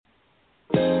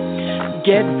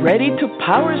Get ready to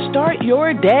power start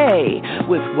your day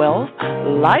with wealth,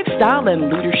 lifestyle,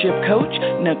 and leadership coach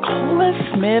Nicola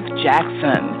Smith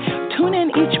Jackson. Tune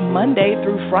in each Monday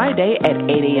through Friday at 8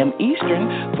 a.m.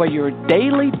 Eastern for your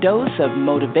daily dose of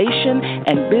motivation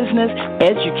and business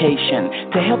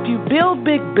education to help you build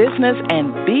big business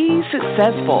and be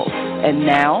successful. And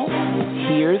now,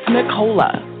 here's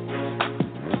Nicola.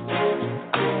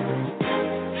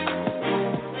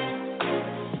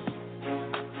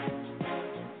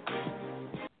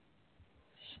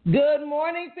 Good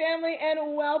morning, family,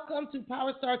 and welcome to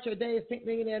Power Start Your Day. It's Pink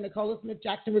Millionaire Nicola Smith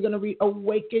Jackson. We're going to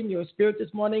reawaken your spirit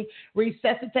this morning,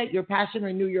 resuscitate your passion,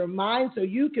 renew your mind so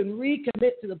you can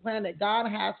recommit to the plan that God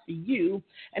has for you,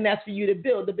 and that's for you to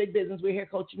build the big business. We're here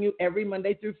coaching you every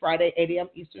Monday through Friday, 8 a.m.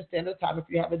 Eastern Standard Time. If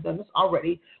you haven't done this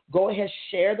already, go ahead,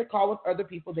 share the call with other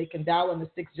people. They can dial in the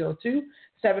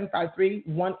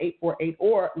 602-753-1848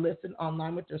 or listen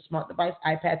online with your smart device,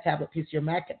 iPad, tablet, PC, or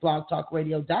Mac at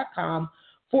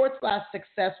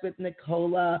blogtalkradio.com/success with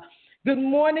Nicola. Good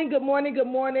morning, good morning, good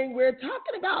morning. We're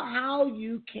talking about how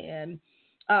you can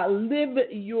live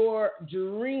your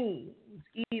dreams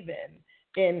even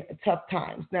in tough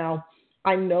times. Now,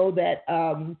 I know that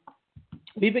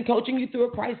we've been coaching you through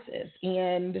a crisis,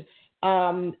 and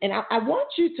I want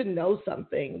you to know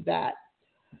something, that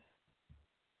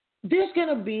there's going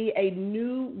to be a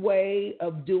new way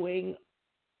of doing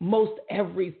most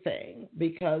everything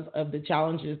because of the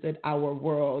challenges that our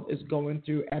world is going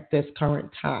through at this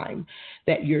current time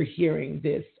that you're hearing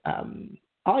this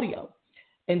audio.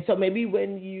 And so maybe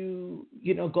when you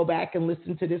go back and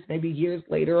listen to this maybe years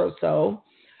later or so,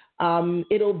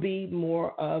 it'll be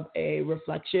more of a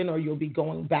reflection, or you'll be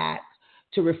going back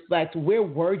to reflect, where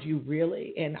were you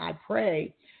really? And I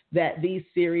pray that these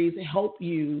series help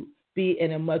you be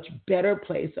in a much better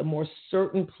place, a more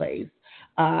certain place,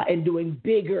 and doing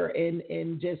bigger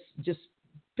and just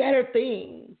better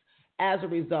things as a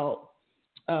result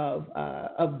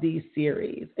of these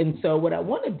series. And so what I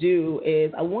want to do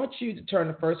is I want you to turn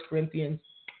to 1 Corinthians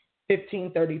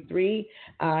 15:33.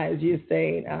 As you're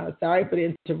saying, sorry for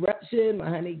the interruption, my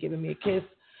honey giving me a kiss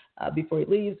before he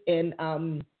leaves. And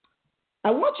I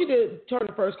want you to turn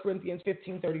to 1 Corinthians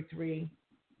 15:33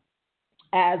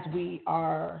 as we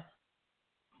are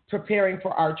preparing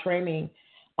for our training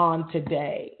on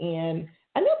today. And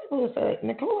I know people will say,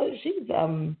 Nicola, she's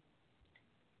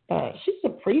a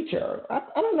preacher. I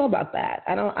don't know about that.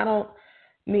 I don't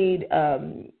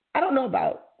know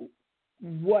about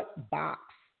what box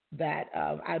that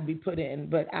I'd be put in,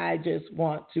 but I just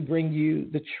want to bring you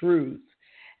the truth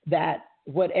that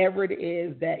whatever it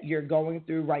is that you're going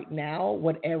through right now,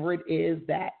 whatever it is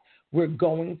that we're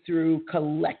going through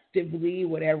collectively,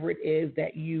 whatever it is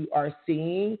that you are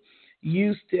seeing,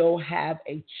 you still have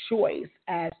a choice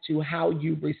as to how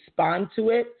you respond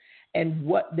to it and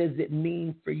what does it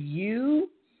mean for you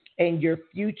and your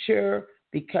future,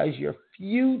 because your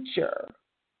future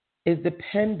is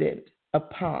dependent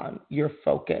upon your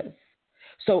focus.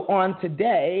 So on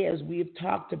today, as we've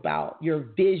talked about your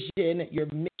vision, your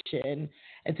mission,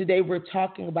 and today we're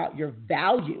talking about your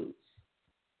values.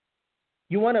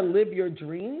 You want to live your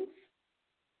dreams?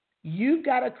 You've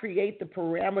got to create the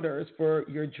parameters for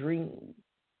your dreams,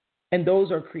 and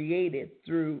those are created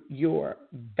through your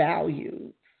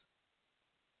values.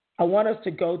 I want us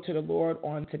to go to the Lord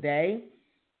on today,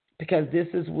 because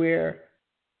this is where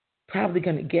probably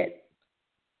going to get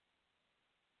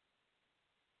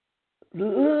a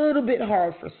little bit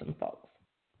hard for some folks.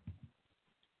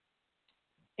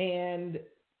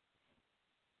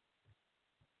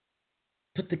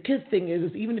 But the good thing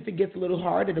is even if it gets a little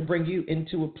hard, it'll bring you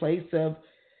into a place of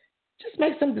just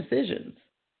make some decisions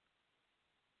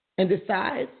and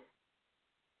decide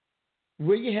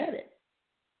where you're headed.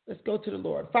 Let's go to the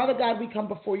Lord. Father God, we come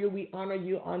before you. We honor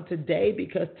you on today,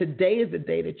 because today is the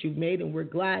day that you've made, and we're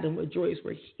glad and we're joyous.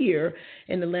 We're here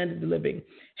in the land of the living.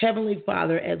 Heavenly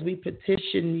Father, as we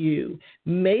petition you,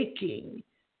 making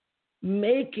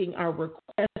our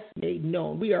requests made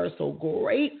known, we are so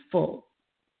grateful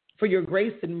for your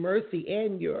grace and mercy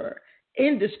and your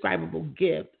indescribable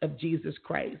gift of Jesus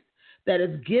Christ that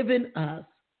has given us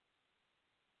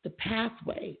the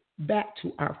pathway back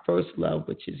to our first love,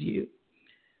 which is you.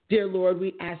 Dear Lord,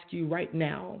 we ask you right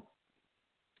now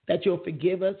that you'll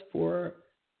forgive us for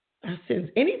our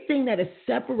sins. Anything that has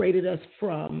separated us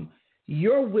from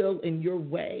your will and your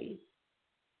way.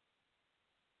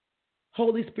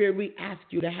 Holy Spirit, we ask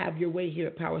you to have your way here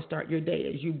at Power Start Your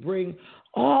Day as you bring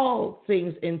all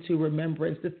things into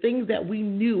remembrance, the things that we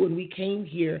knew when we came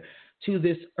here to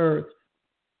this earth.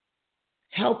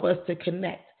 Help us to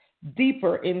connect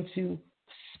deeper into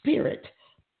spirit,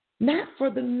 not for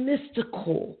the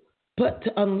mystical, but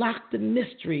to unlock the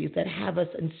mysteries that have us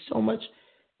in so much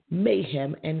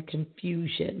mayhem and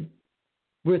confusion.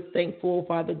 We're thankful,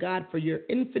 Father God, for your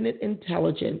infinite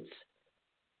intelligence.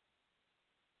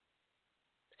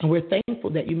 And we're thankful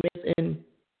that you made us in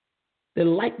the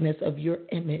likeness of your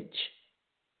image.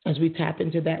 As we tap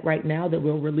into that right now, that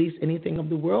we'll release anything of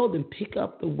the world and pick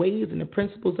up the ways and the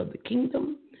principles of the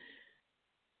kingdom,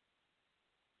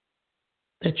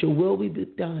 that your will be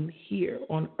done here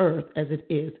on earth as it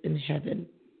is in heaven.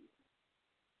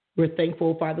 We're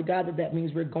thankful, Father God, that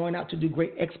means we're going out to do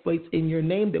great exploits in your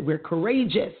name, that we're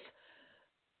courageous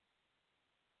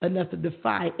enough to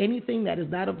defy anything that is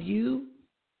not of you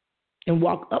and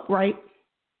walk upright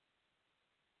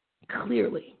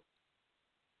clearly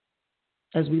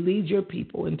as we lead your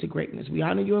people into greatness. We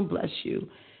honor you and bless you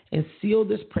and seal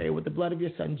this prayer with the blood of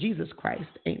your Son, Jesus Christ.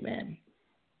 Amen.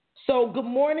 So good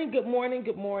morning, good morning,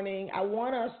 good morning. I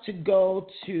want us to go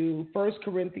to 1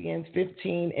 Corinthians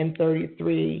 15 and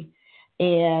 33.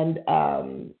 And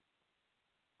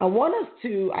I want us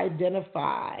to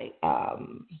identify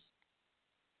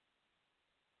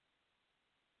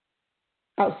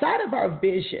outside of our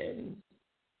vision.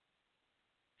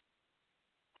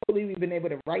 Hopefully we've been able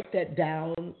to write that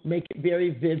down, make it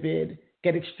very vivid,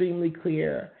 get extremely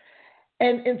clear.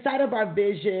 And inside of our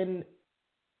vision,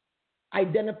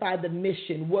 identify the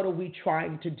mission. What are we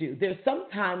trying to do? There's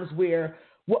sometimes where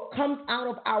what comes out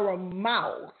of our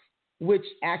mouth, which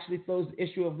actually flows the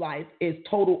issue of life, is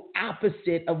total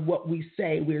opposite of what we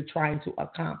say we're trying to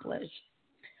accomplish.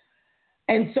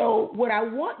 And so what I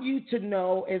want you to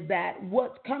know is that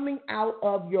what's coming out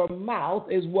of your mouth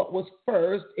is what was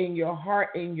first in your heart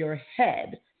and your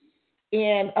head.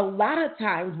 And a lot of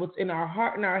times what's in our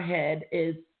heart and our head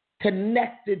is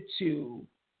connected to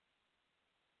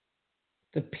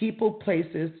the people,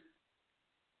 places,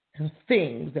 and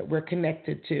things that we're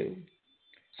connected to.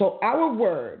 So our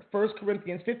word, 1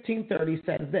 Corinthians 15:30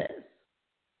 says this: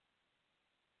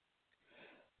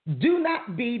 do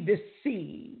not be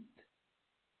deceived.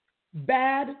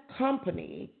 Bad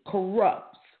company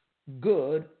corrupts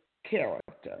good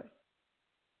character.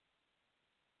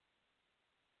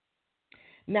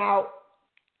 Now,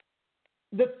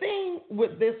 the thing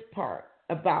with this part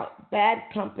about bad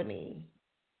company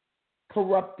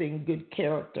corrupting good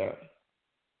character,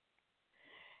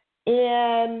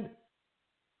 and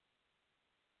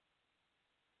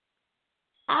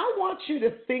I want you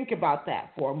to think about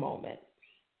that for a moment,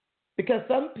 because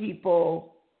some people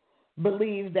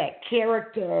believe that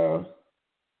character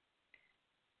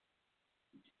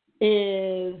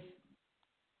is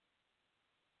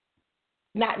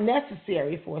not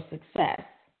necessary for success.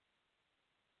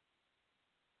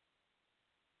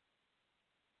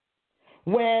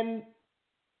 When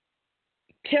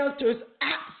character is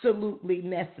absolutely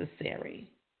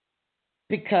necessary,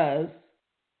 because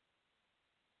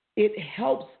it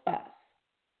helps us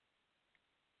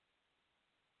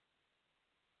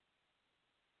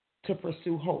to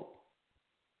pursue hope.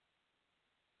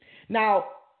 Now,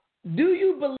 do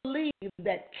you believe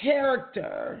that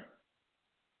character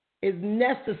is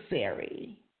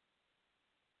necessary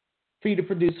for you to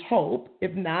produce hope?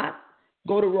 If not,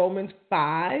 go to Romans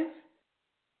 5,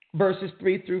 verses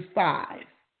 3 through 5.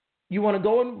 You want to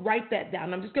go and write that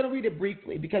down. I'm just going to read it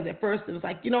briefly, because at first it was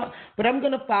like, but I'm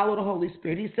going to follow the Holy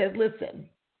Spirit. He says, listen,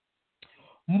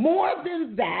 more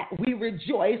than that, we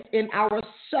rejoice in our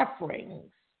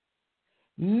sufferings,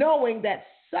 knowing that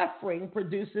suffering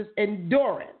produces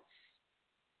endurance,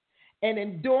 and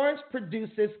endurance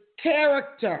produces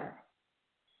character,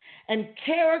 and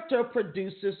character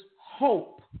produces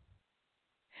hope.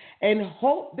 And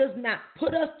hope does not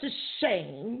put us to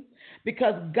shame,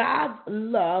 because God's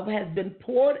love has been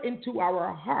poured into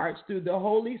our hearts through the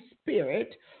Holy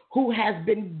Spirit who has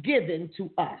been given to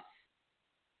us.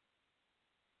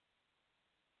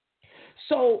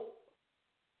 So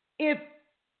if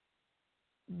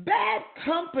bad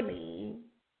company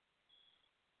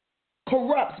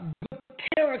corrupts good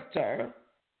character,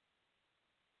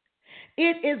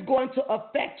 it is going to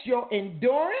affect your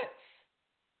endurance.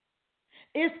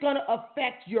 It's going to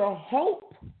affect your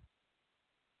hope.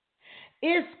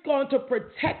 It's going to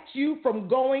protect you from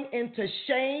going into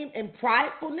shame and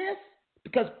pridefulness,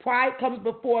 because pride comes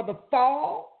before the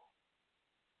fall.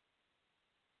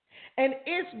 And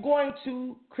it's going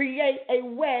to create a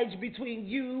wedge between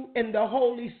you and the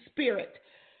Holy Spirit.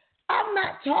 I'm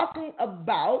not talking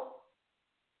about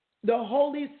the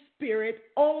Holy Spirit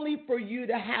only for you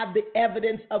to have the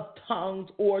evidence of tongues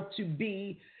or to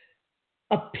be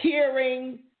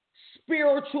appearing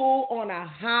spiritual on a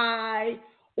high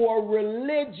or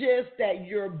religious, that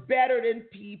you're better than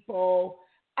people.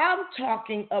 I'm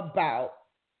talking about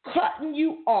cutting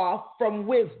you off from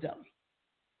wisdom.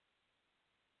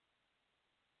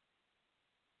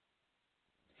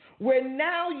 Where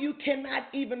now you cannot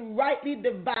even rightly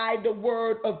divide the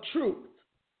word of truth.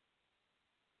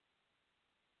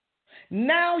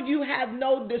 Now you have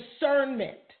no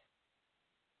discernment.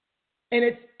 And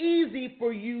it's easy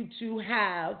for you to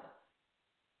have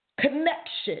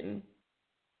connection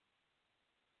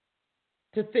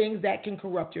to things that can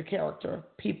corrupt your character,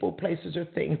 people, places, or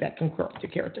things that can corrupt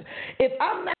your character. If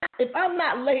I'm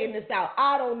not laying this out,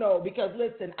 I don't know, because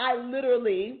listen, I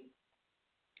literally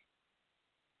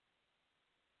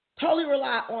totally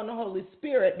rely on the Holy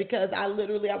Spirit, because I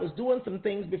was doing some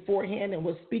things beforehand and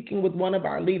was speaking with one of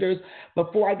our leaders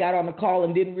before I got on the call,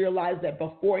 and didn't realize that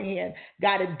beforehand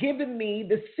God had given me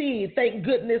the seed. Thank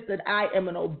goodness that I am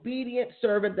an obedient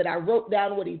servant, that I wrote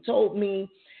down what he told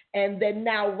me. And then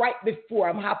now, right before,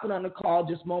 I'm hopping on the call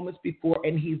just moments before,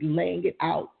 and he's laying it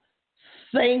out.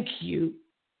 Thank you.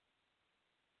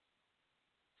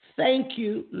 Thank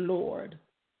you, Lord.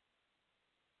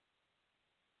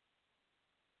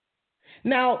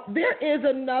 Now, there is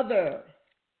another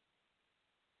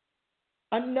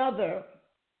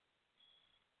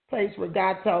place where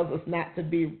God tells us not to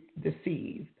be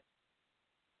deceived.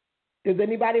 Does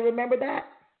anybody remember that?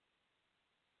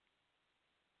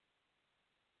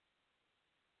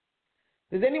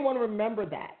 Does anyone remember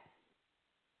that?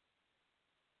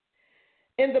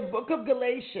 In the book of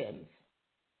Galatians,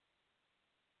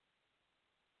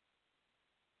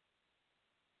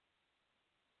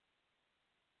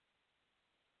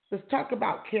 let's talk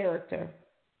about character.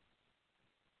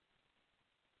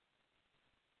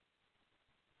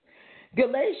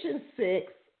 Galatians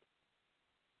 6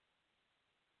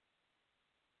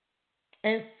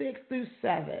 and 6 through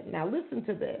 7. Now listen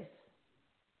to this.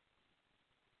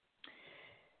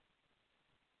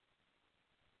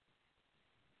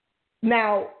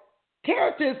 Now,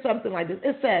 character is something like this.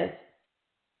 It says,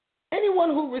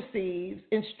 anyone who receives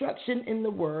instruction in the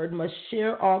word must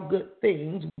share all good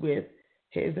things with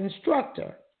his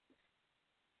instructor.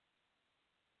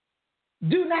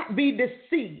 Do not be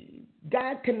deceived.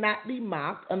 God cannot be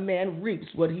mocked. A man reaps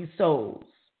what he sows.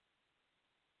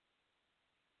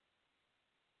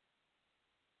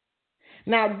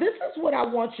 Now, this is what I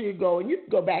want you to go, and you can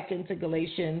go back into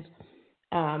Galatians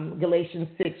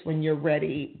 6 when you're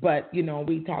ready. But,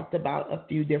 we talked about a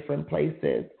few different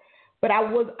places. But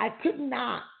I could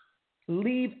not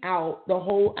leave out the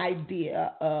whole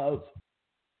idea of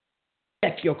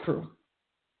check your crew.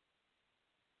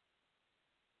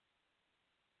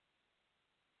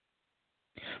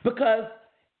 Because it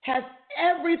has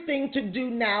everything to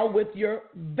do now with your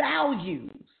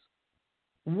values.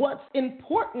 What's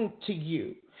important to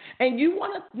you. And you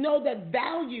want to know that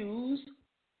values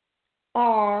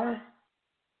are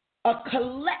a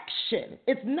collection.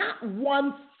 It's not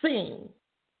one thing.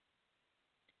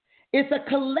 It's a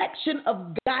collection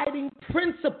of guiding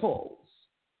principles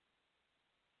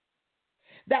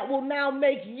that will now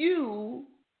make you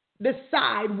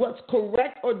decide what's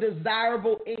correct or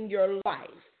desirable in your life.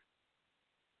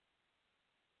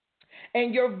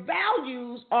 And your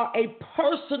values are a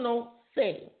personal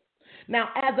thing. Now,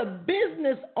 as a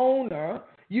business owner,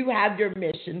 you have your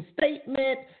mission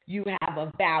statement, you have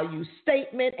a value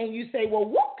statement, and you say, well,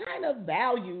 what kind of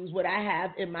values would I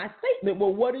have in my statement?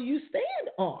 Well, what do you stand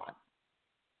on?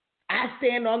 I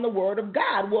stand on the word of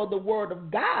God. Well, the word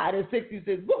of God in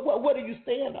 66, what do you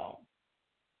stand on?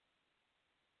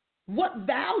 What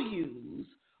values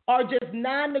are just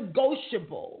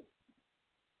non-negotiable?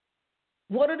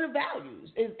 What are the values?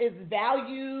 Is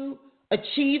value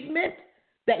achievement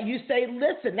that you say,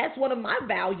 listen, that's one of my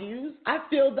values. I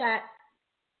feel that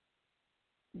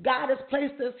God has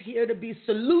placed us here to be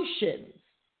solutions.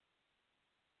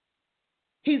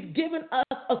 He's given us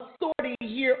authority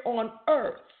here on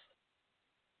earth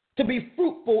to be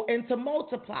fruitful and to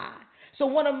multiply. So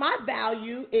one of my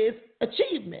values is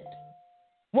achievement.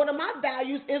 One of my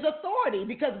values is authority,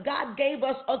 because God gave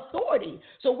us authority.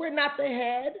 So we're not the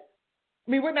head.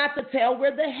 We're not the tail,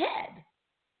 we're the head.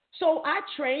 So I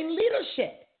train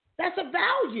leadership. That's a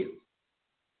value.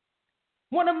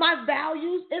 One of my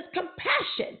values is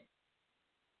compassion.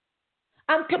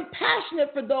 I'm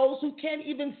compassionate for those who can't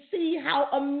even see how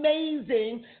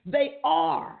amazing they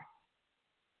are,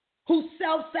 who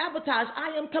self-sabotage.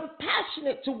 I am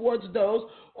compassionate towards those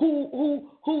who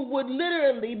would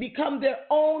literally become their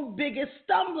own biggest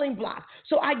stumbling block.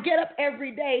 So I get up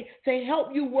every day to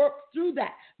help you work through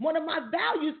that. One of my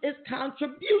values is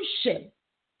contribution.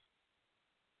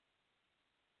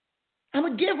 I'm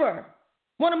a giver.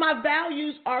 One of my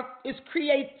values is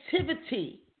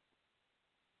creativity.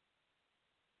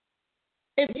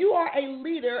 If you are a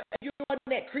leader and you're one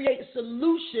that creates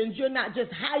solutions, you're not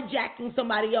just hijacking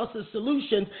somebody else's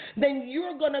solutions, then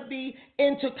you're going to be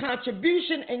into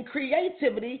contribution and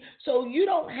creativity, so you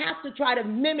don't have to try to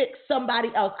mimic somebody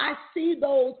else. I see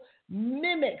those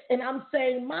mimics, and I'm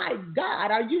saying, my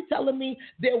God, are you telling me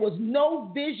there was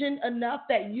no vision enough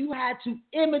that you had to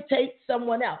imitate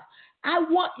someone else? I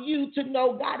want you to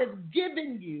know God has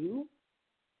given you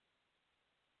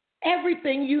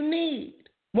everything you need.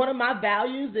 One of my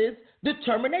values is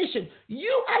determination.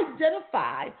 You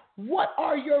identify what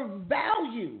are your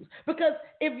values. Because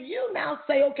if you now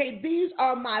say, okay, these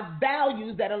are my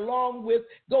values that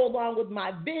go along with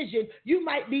my vision, you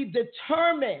might be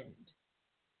determined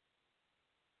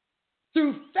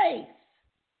through faith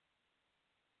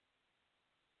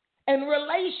and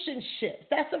relationships.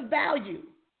 That's a value.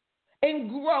 And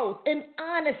growth and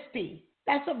honesty.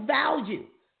 That's a value.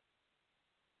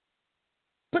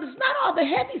 But it's not all the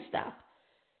heavy stuff.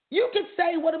 You could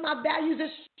say one of my values is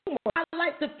humor. I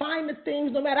like to find the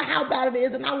things no matter how bad it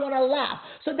is, and I want to laugh.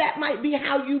 So that might be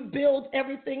how you build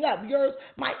everything up. Yours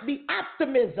might be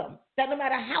optimism, that no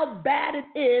matter how bad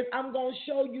it is, I'm going to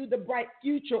show you the bright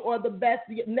future or the best,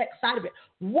 the next side of it.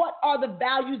 What are the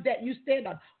values that you stand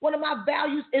on? One of my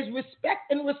values is respect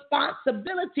and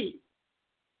responsibility.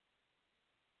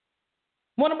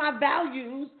 One of my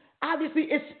values, obviously,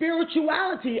 is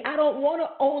spirituality. I don't want to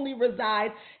only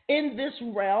reside in this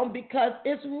realm because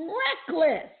it's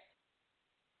reckless.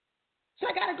 So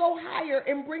I got to go higher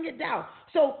and bring it down.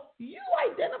 So you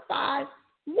identify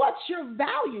what's your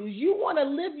values. You want to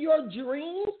live your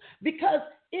dreams, because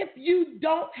if you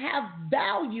don't have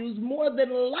values, more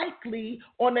than likely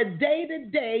on a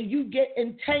day-to-day, you get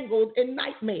entangled in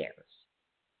nightmares.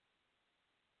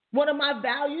 One of my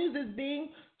values is being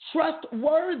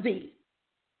trustworthy.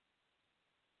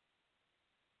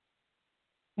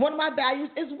 One of my values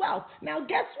is wealth. Now,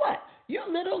 guess what? You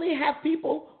literally have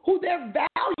people who their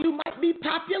value might be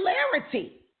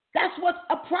popularity. That's what's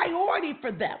a priority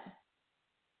for them.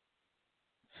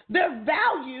 Their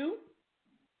value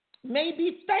may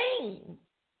be fame.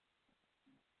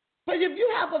 But if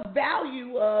you have a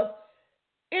value of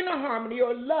inner harmony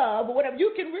or love or whatever,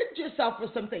 you can rid yourself of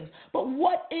some things. But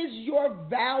what is your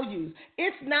values?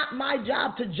 It's not my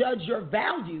job to judge your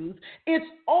values. It's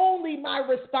only my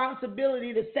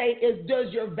responsibility to say,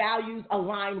 does your values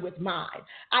align with mine?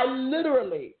 I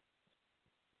literally,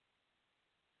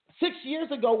 6 years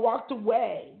ago, walked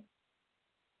away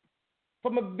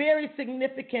from a very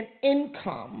significant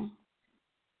income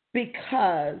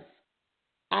because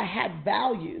I had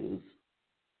values,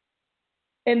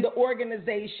 and the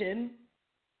organization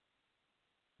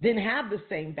didn't have the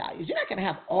same values. You're not going to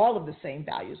have all of the same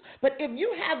values. But if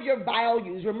you have your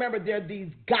values, remember, there are these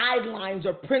guidelines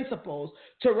or principles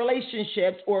to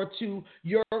relationships or to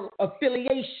your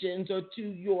affiliations or to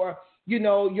your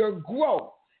growth.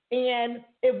 And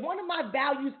if one of my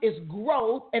values is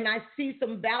growth and I see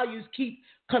some values keep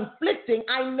conflicting,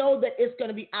 I know that it's going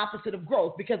to be opposite of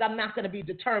growth because I'm not going to be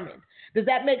determined. Does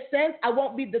that make sense? I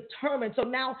won't be determined. So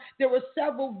now there were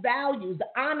several values.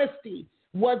 The honesty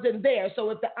wasn't there. So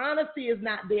if the honesty is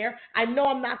not there, I know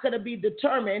I'm not going to be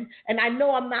determined, and I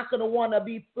know I'm not going to want to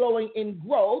be flowing in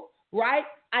growth, right?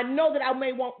 I know that I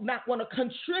not want to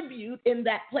contribute in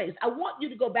that place. I want you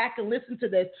to go back and listen to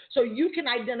this so you can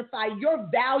identify your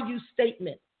value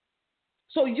statement.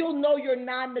 So you'll know your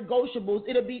non-negotiables.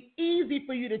 It'll be easy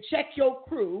for you to check your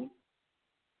crew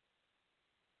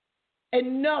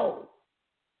and know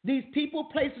these people,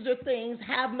 places, or things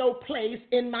have no place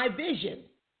in my vision.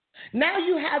 Now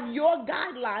you have your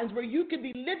guidelines where you can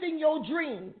be living your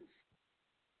dreams,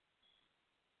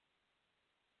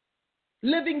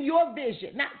 living your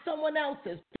vision, not someone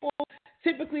else's. People,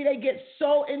 typically, they get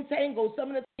so entangled.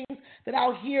 Some of the things that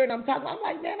I'll hear and I'm talking, I'm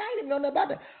like, man, I didn't know nothing about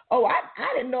that. Oh,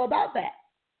 I didn't know about that.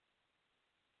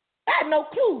 I had no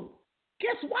clue.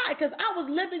 Guess why? Because I was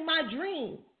living my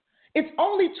dream. It's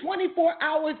only 24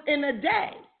 hours in a day.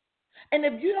 And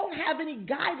if you don't have any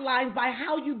guidelines by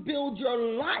how you build your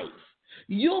life,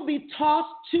 you'll be tossed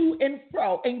to and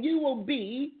fro, and you will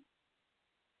be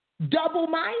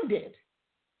double-minded.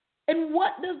 And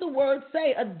what does the word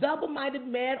say? A double-minded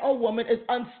man or woman is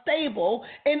unstable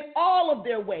in all of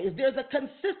their ways. There's a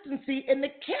consistency in the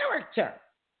character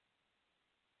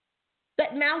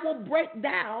that now will break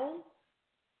down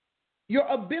your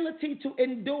ability to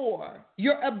endure,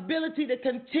 your ability to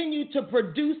continue to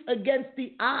produce against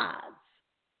the odds.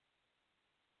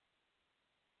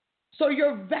 So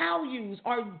your values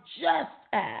are just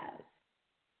as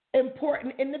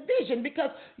important in the vision, because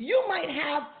you might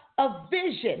have a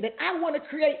vision that I want to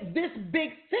create this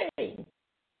big thing.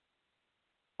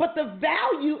 But the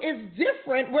value is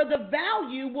different, where the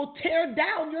value will tear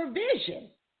down your vision.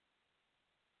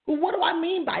 Well, what do I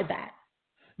mean by that?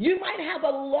 You might have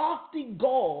a lofty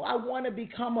goal. I want to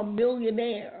become a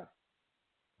millionaire.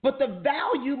 But the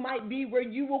value might be where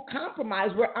you will compromise,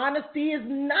 where honesty is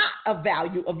not a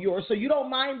value of yours, so you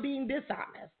don't mind being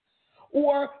dishonest.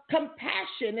 Or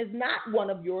compassion is not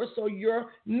one of yours, so you're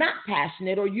not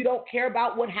passionate, or you don't care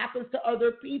about what happens to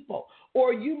other people.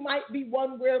 Or you might be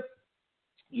one where,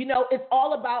 it's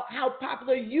all about how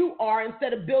popular you are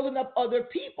instead of building up other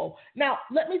people. Now,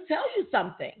 let me tell you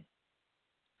something.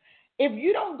 If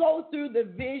you don't go through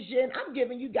the vision, I'm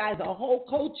giving you guys a whole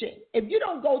coaching. If you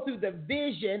don't go through the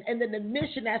vision and then the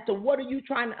mission as to what are you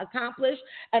trying to accomplish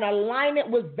and align it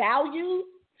with values,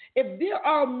 if there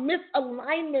are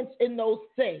misalignments in those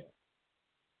things,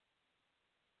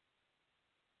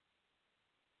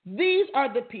 these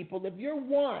are the people. If you're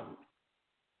one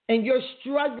and you're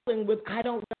struggling with, I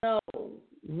don't know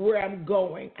where I'm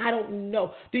going, I don't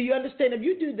know. Do you understand? If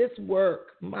you do this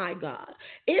work, my God,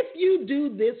 if you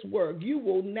do this work, you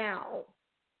will now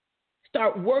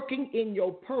start working in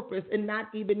your purpose and not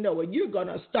even know it. You're going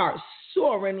to start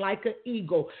soaring like an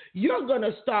eagle. You're going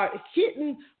to start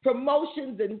hitting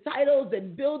promotions and titles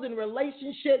and building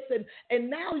relationships. And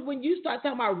now when you start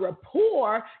talking about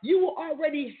rapport, you will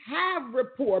already have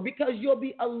rapport because you'll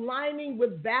be aligning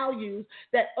with values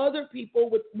that other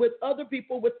people with other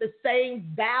people with the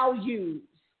same values.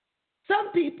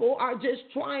 Some people are just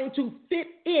trying to fit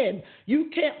in. You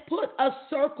can't put a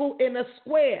circle in a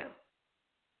square.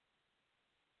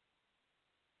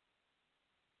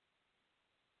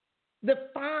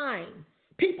 Define.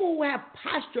 People who have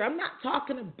posture. I'm not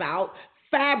talking about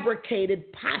fabricated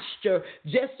posture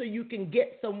just so you can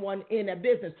get someone in a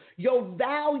business. Your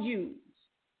values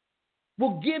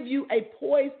will give you a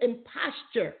poise and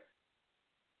posture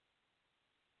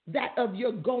that of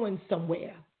you're going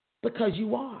somewhere because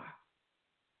you are,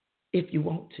 if you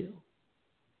want to.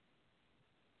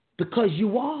 Because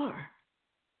you are,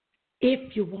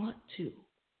 if you want to.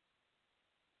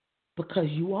 Because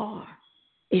you are,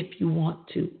 if you want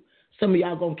to. Some of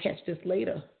y'all going to catch this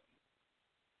later.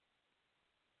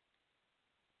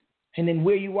 And then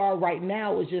where you are right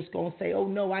now is just going to say, oh,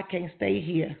 no, I can't stay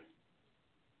here.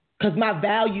 Because my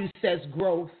value says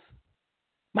growth.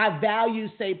 My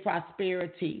values say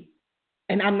prosperity.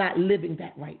 And I'm not living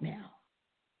that right now.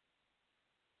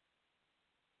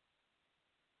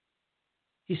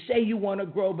 You say you want to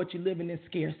grow, but you're living in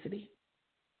scarcity.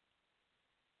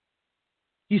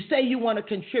 You say you want to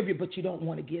contribute, but you don't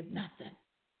want to give nothing.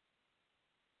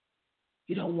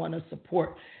 You don't want to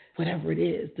support whatever it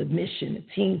is, the mission, the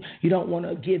team. You don't want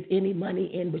to give any money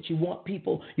in, but you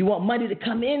want money to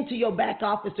come into your back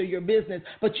office or your business,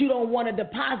 but you don't want to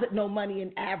deposit no money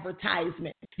in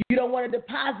advertisement. You don't want to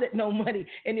deposit no money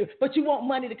but you want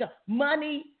money to come.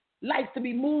 Money likes to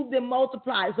be moved and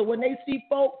multiplied. So when they see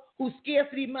folk who's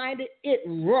scarcity minded, it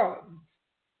runs.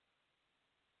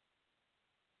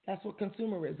 That's what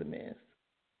consumerism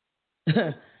is.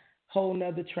 Whole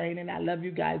nother training. I love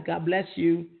you guys. God bless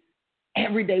you.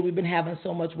 Every day we've been having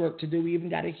so much work to do. We even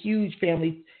got a huge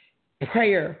family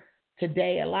prayer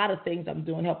today. A lot of things I'm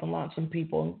doing, helping launch some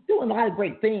people, and doing a lot of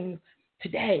great things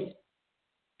today.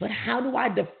 But how do I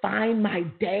define my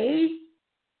day?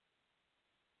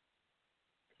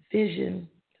 Vision,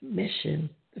 mission,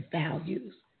 the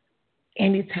values.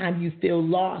 Anytime you feel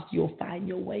lost, you'll find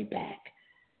your way back.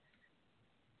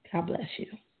 God bless you.